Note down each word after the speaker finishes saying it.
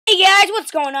guys, what's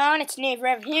going on? It's Nate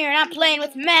Rev here, and I'm playing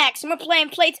with Max, and we're playing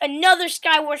plates, another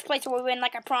Skywars place where we win,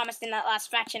 like I promised in that last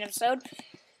faction episode.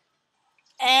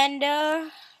 And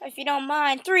if you don't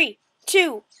mind, 3,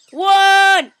 2, 1.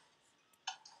 Jumped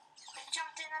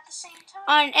in at the same time.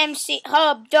 On MC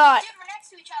Hub dot. Dude, we're next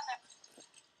to each other.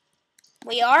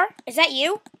 We are? Is that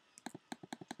you?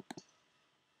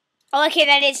 Oh, okay,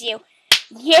 that is you.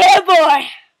 Yeah, boy.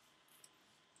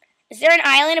 Is there an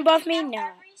island above me? No.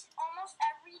 Almost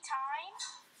every time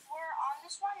we're on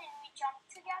this one and we jump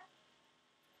together,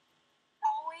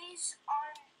 always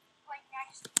on, like,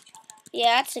 next to each other.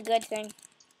 Yeah, that's a good thing.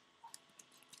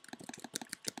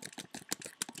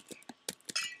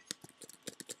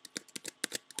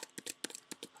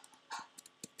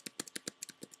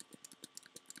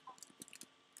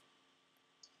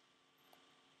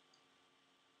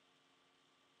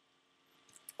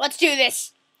 Let's do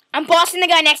this. I'm bossing the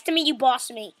guy next to me, you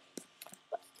boss me.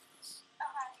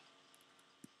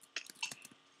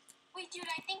 Wait, dude,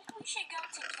 I think we should go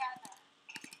together.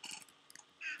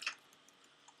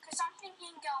 Because something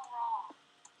can go wrong.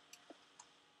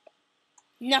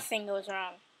 Nothing goes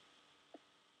wrong.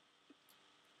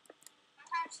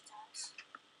 Sometimes it does.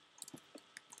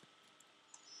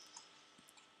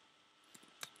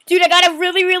 Dude, I got a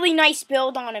really, really nice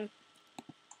build on him.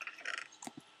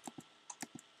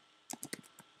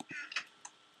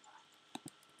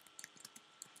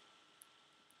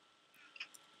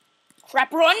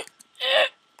 Crap run.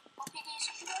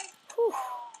 Whew.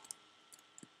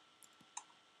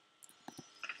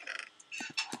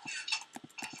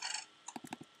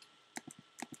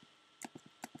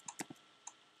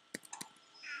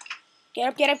 Get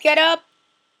up, get up, get up.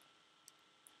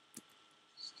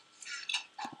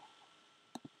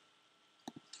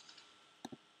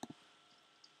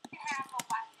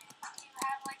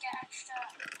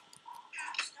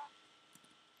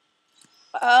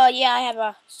 Yeah, I have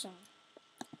a some.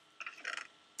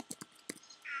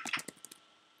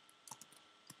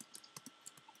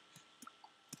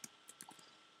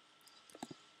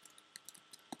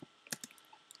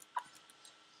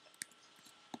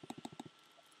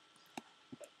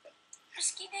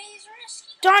 Risky days,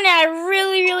 risky. Darn it, I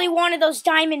really, really wanted those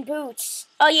diamond boots.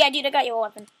 Oh yeah, dude, I got you a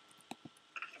weapon.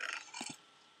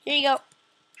 Here you go.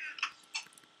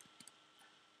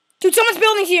 Dude, someone's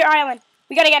building to your island.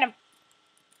 We gotta get him.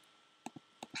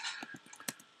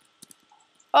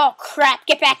 Oh crap,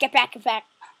 get back, get back, get back.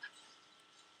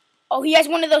 Oh, he has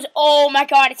one of those. Oh my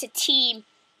god, it's a team.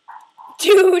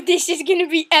 Dude, this is gonna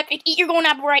be epic. Eat your golden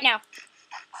apple right now. I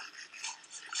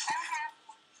don't have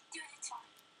one. Dude, it's fine.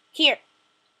 Here.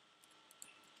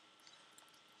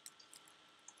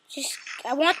 Just,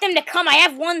 I want them to come. I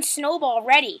have one snowball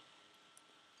ready.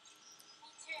 Me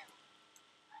too.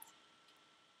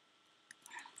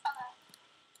 Okay.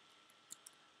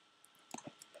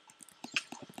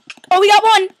 Oh, we got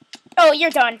one. Oh, you're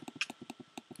done.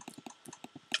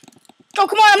 Oh,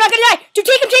 come on. I'm not going to die. Dude,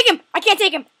 take him, take him. I can't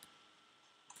take him.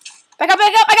 Back up,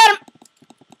 back up. I got him.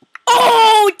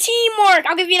 Oh, teamwork.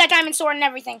 I'll give you that diamond sword and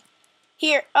everything.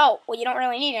 Here. Oh, well, you don't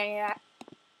really need any of that.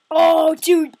 Oh,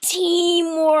 dude,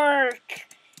 teamwork.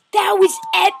 That was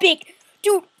epic.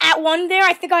 Dude, at one there,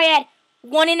 I think I had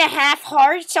 1.5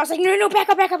 hearts. I was like, no, no, no, back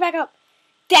up, back up, back up.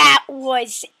 That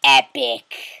was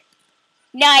epic.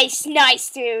 Nice, nice,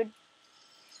 dude.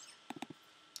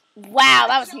 Wow,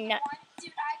 that was nuts.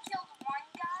 Dude, I killed one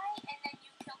guy, and then you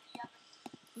killed the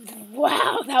other.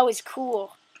 Wow, that was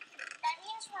cool. That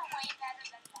means we're way better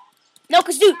than that. No,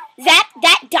 because, dude, that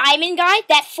diamond guy,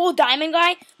 that full diamond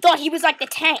guy, thought he was like the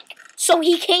tank. So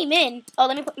he came in. Oh,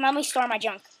 let me store my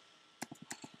junk.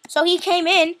 So he came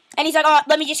in, and he's like, oh,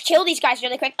 let me just kill these guys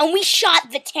really quick. And we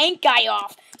shot the tank guy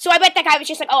off. So I bet that guy was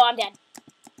just like, oh, I'm dead.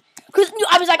 Because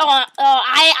I was like, oh,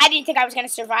 I didn't think I was going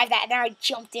to survive that. And then I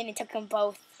jumped in and took them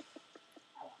both.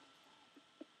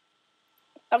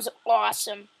 That was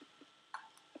awesome.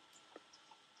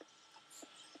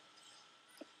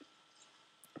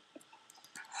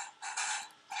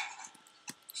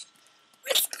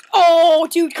 Oh,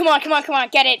 dude, come on, come on, come on,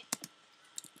 get it.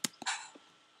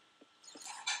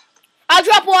 I'll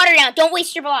drop water down. Don't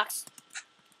waste your blocks.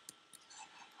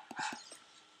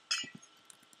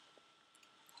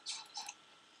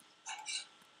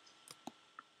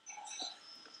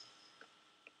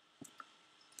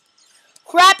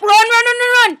 Crap, run, run, run,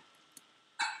 run, run.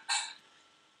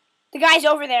 The guy's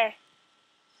over there.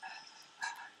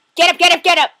 Get up, get up,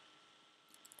 get up.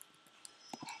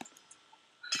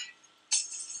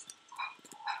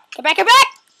 Get back, get back.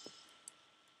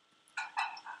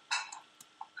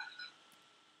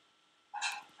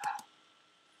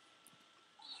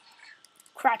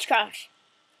 Crouch, crouch.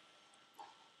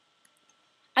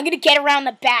 I'm gonna get around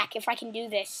the back if I can do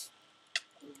this.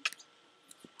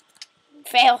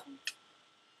 Fail.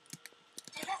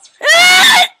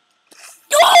 Ah!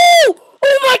 Oh!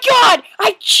 Oh my god!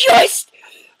 I just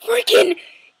freaking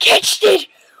catched it!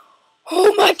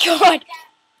 Oh my god!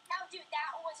 Now, dude,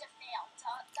 that was a fail.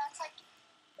 That's like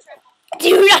triple.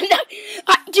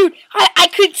 Dude, I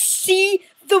could see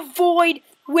the void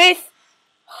with.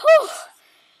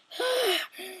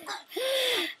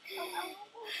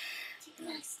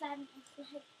 But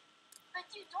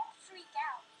dude, don't freak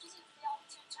out because you failed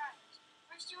 2 times.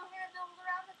 First you were gonna build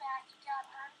around the back, you got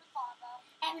burned with lava,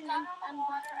 and got on the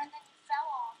water, and then you fell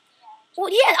off the edge.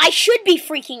 Well, yeah, I should be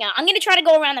freaking out. I'm gonna try to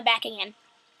go around the back again.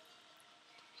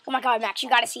 Oh my god, Max, you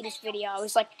gotta see this video. I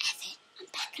was like, Evan, I'm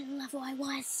back in the level I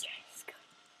was.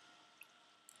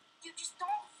 Dude, just don't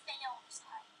fail this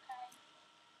time, okay?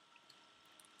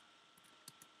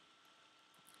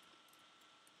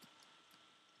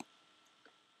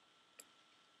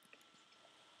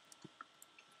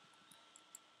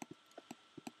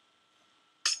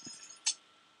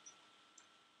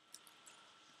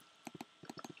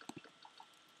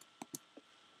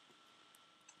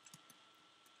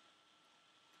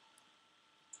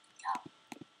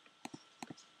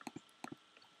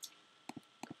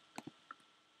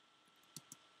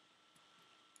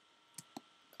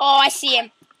 Oh, I see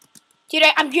him. Dude,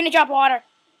 I'm gonna drop water.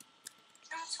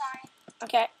 That's fine.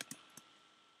 Okay.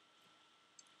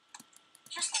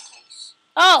 Just in case.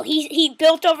 Oh, he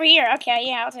built over here. Okay,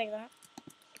 yeah, I'll take that.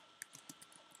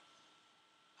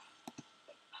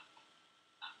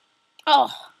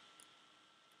 Oh.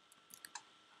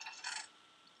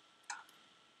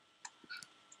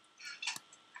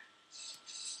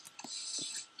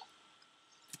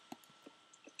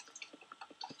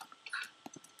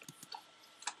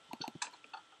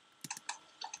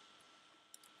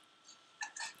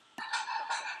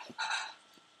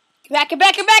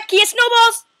 Get back. He has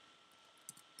snowballs.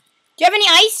 Do you have any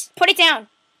ice? Put it down.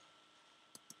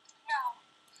 No.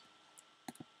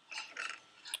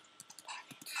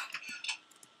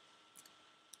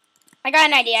 I got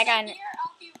an idea. Dude,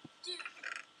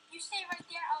 you stay right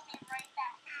there. I'll be right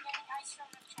back. I'm getting ice from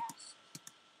the chest.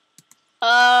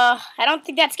 I don't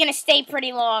think that's gonna stay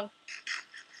pretty long.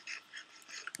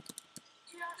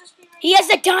 Dude, I'll just be right He has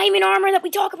the diamond armor that we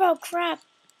talk about. Crap.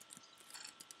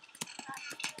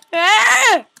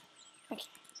 Ah! Okay.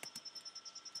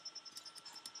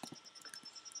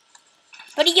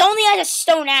 But he only has a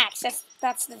stone axe.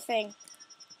 That's the thing.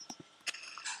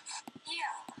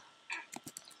 Yeah.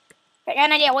 I got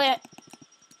an idea. Wait.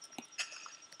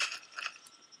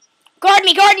 Guard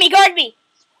me. Dude,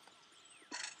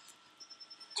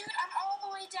 I'm all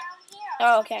the way down here.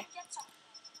 Oh, okay. Get something.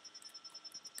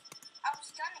 I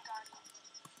was gonna guard you.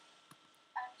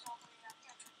 I was all the way down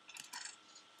here.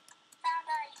 Found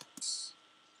ice.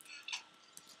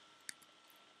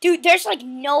 Dude, there's like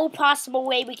no possible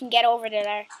way we can get over to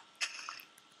there.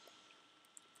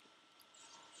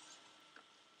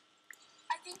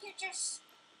 I think you're just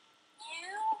you,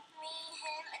 me,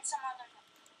 him, and some other guy.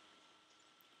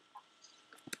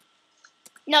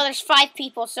 No, there's 5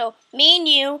 people. So me and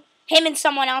you, him and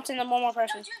someone else, and then one more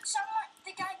person. No, dude,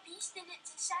 the guy beasted it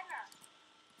to center.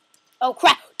 Oh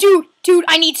crap, dude,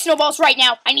 I need snowballs right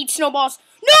now. I need snowballs.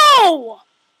 No!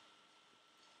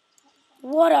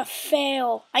 What a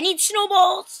fail. I need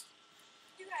snowballs.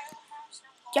 Dude, I don't have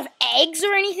snowballs. Do you have eggs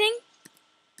or anything?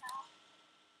 No.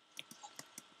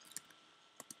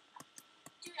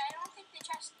 Dude, I don't think the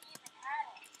chest even had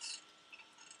eggs.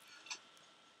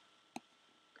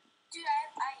 Dude, I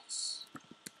have ice.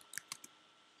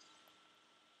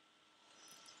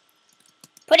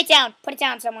 Put it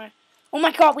down somewhere. Oh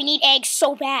my god, we need eggs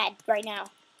so bad right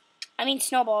now. I mean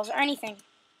snowballs or anything.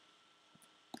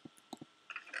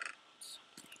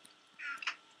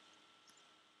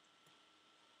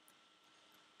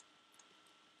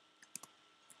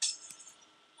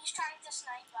 He's trying to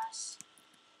snipe us.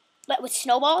 But with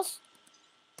snowballs?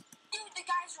 Dude, the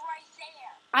guy's right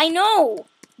there. I know.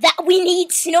 That we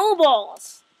need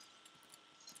snowballs.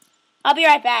 I'll be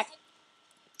right back.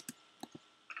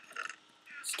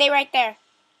 Stay right there.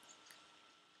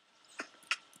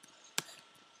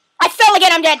 I fell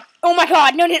again, I'm dead. Oh my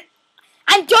god, no.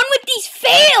 I'm done with these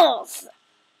fails.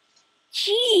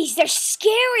 Jeez, they're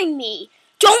scaring me.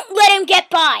 Don't let him get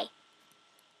by.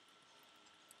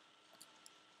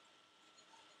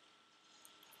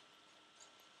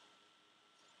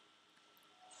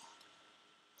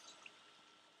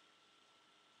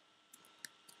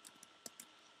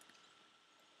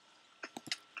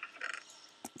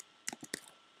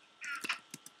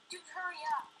 Dude, hurry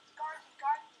up. Guard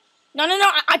me.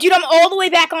 No. Dude, I'm all the way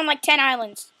back on like 10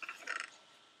 islands.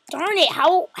 Darn it,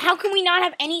 how can we not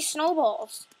have any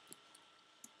snowballs?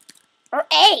 Or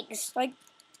eggs? Like,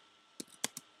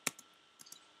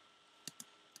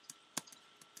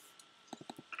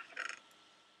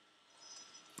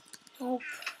 nope.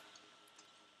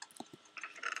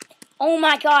 Oh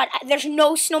my god, there's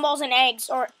no snowballs and eggs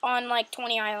or on like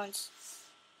 20 islands.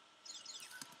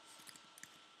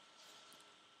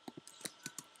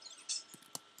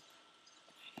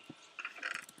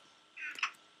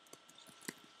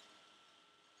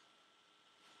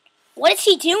 What is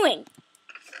he doing?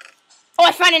 Oh,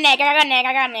 I found an egg. I got an egg.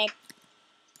 I got an egg.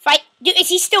 Fight. Dude, is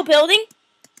he still building?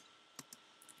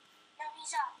 No,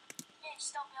 he's up. Yeah, he's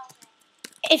still building.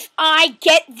 If I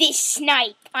get this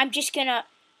snipe, I'm just gonna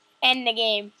end the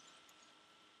game.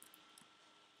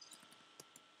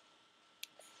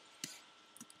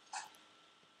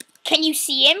 Can you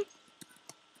see him?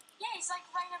 Yeah, he's like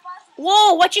right above me.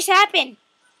 Whoa, what just happened?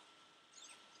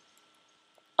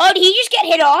 Oh, did he just get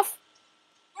hit off?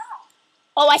 No.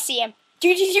 Oh, I see him.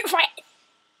 Dude, fight.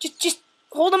 Just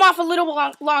hold him off a little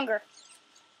longer.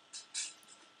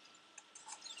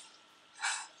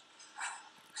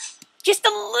 Just a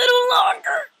little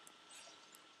longer.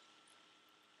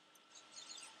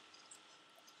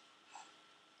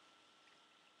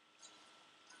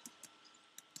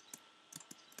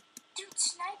 Dude,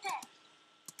 snipe it.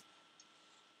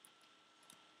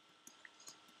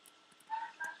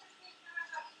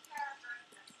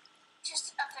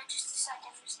 Just a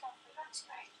second. Just go for this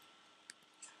guy.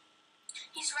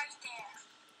 He's right there.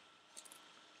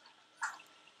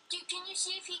 Dude, can you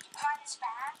see if he runs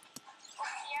back?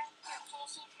 Over here? Dude, can you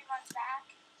see if he runs back?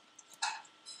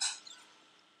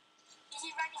 Is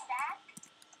he running back?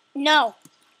 No.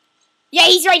 Yeah,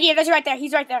 he's right here. That's right there.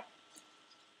 He's right there.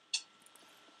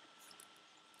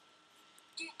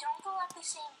 Dude, don't go at the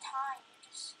same time. You're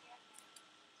just scared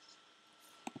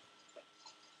me.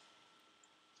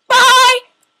 Bye!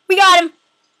 We got him.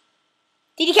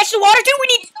 Did he catch the water,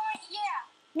 dude? Yeah.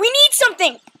 We need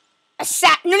something. A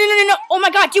sap. No. Oh my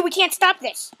god, dude, we can't stop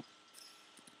this.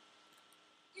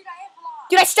 Dude, I have blocks.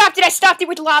 Dude, I stopped it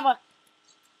with lava.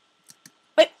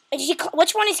 But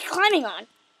which one is he climbing on?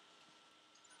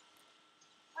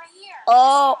 Right here.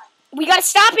 Oh, we gotta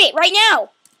stop it right now.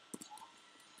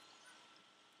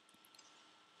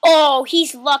 Oh,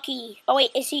 he's lucky. Oh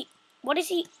wait, is he? What is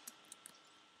he?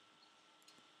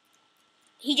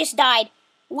 He just died.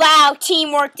 Wow,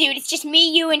 teamwork, dude. It's just me,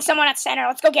 you, and someone at center.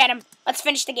 Let's go get him. Let's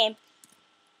finish the game.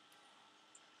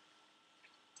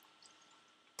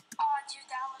 Oh, dude,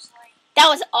 that was late. That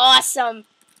was awesome.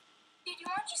 Dude, you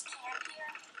want to just camp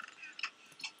here?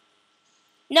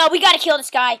 No, we gotta kill this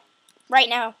guy. Right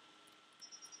now.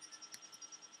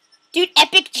 Dude,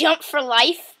 epic jump for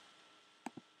life.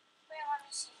 Wait, let me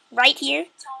see. Right here.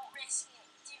 Don't risk it.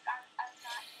 Dude, I'm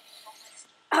not going to risk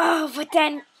it. Oh,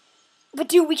 but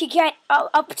dude, we could get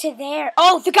up to there.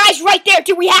 Oh, the guy's right there.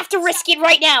 Dude, we have to risk it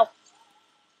right now.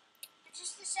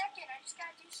 Just a second. I just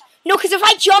got to do something. No, because if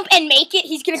I jump and make it,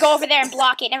 he's going to go over there and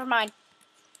block it. Never mind.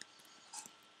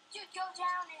 Dude, go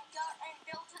down and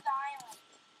build to the island.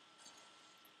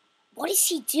 What is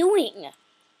he doing?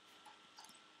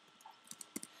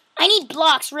 I need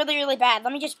blocks really, really bad.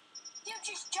 Let me just... Dude,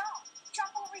 just jump.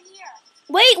 Jump over here.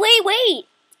 Wait. Well,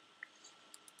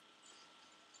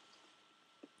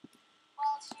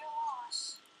 it's your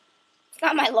loss. It's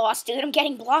not my loss, dude. I'm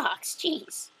getting blocks.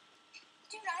 Jeez.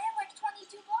 Dude, I have like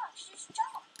 22 blocks. Just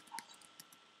jump.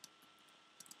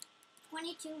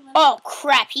 22. Oh,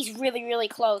 crap. He's really, really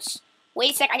close.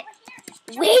 Wait a sec. Over here, just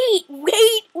jump. Wait.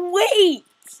 Over here.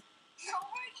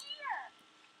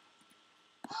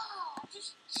 Oh,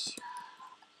 just jump.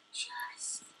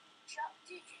 Just jump.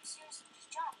 Dude, seriously,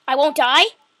 just jump. I won't die?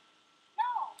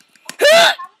 No.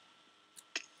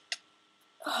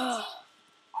 Oh.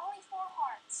 Only 4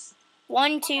 hearts.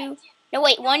 1, 2... No,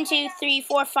 wait. 1, 2, 3,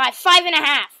 4, 5. 5 and a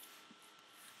half.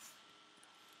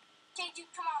 Okay,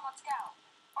 dude, come on, let's go.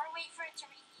 Or wait for it to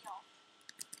reheal.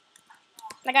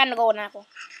 I got a golden apple.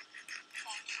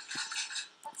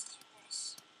 Let's do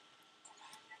this.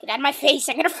 Get out of my face.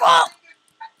 I'm gonna fall.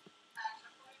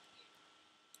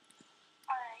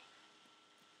 Alright.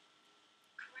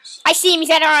 I see him. He's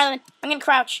at our island. I'm gonna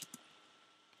crouch.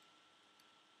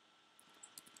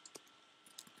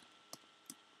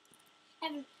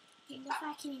 Evan, if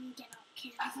I can even get up,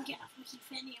 can I can get up and keep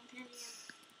fending him,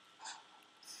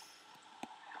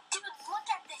 Dude, look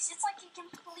at this. It's like a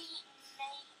complete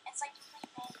mayhem. Yes.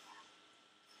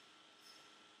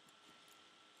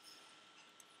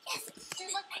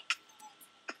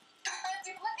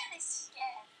 Dude, look at this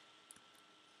skin.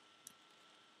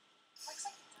 Looks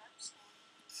like a derp skin.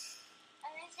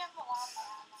 And then he's got the lava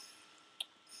on him.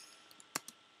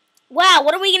 Wow,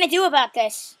 what are we gonna do about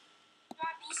this? You want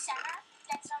to be center?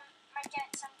 Might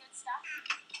get some good stuff.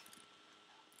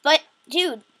 But,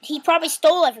 dude, he probably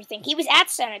stole everything. He was at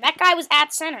center. That guy was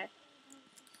at center.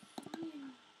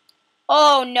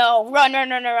 Oh, no. Run, run,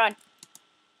 run, run, run.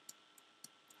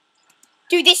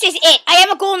 Dude, this is it. I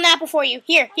have a golden apple for you.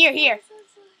 Here, here, here.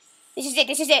 This is it.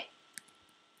 This is it.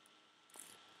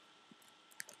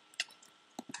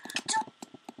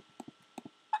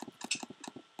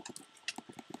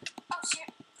 Oh,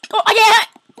 shit. Oh, yeah.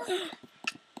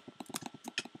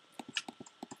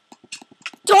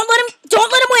 Don't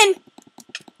let him win.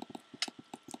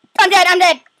 I'm dead. I'm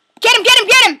dead. Get him, get him,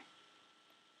 get him.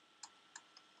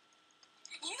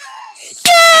 Yes!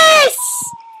 Yes!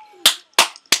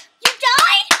 You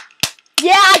died?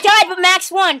 Yeah, I died, but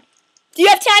Max won. Do you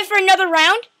have time for another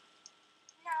round?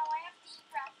 No, I have to eat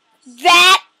breakfast.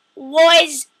 That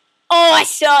was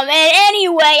awesome. And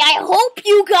anyway, I hope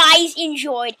you guys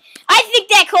enjoyed. I think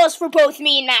that calls for both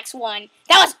me and Max won.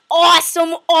 That was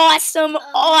awesome, awesome,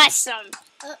 awesome.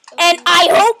 And I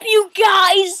hope you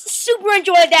guys super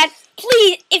enjoyed that.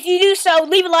 Please, if you do so,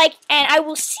 leave a like, and I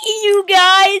will see you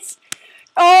guys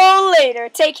all later.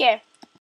 Take care.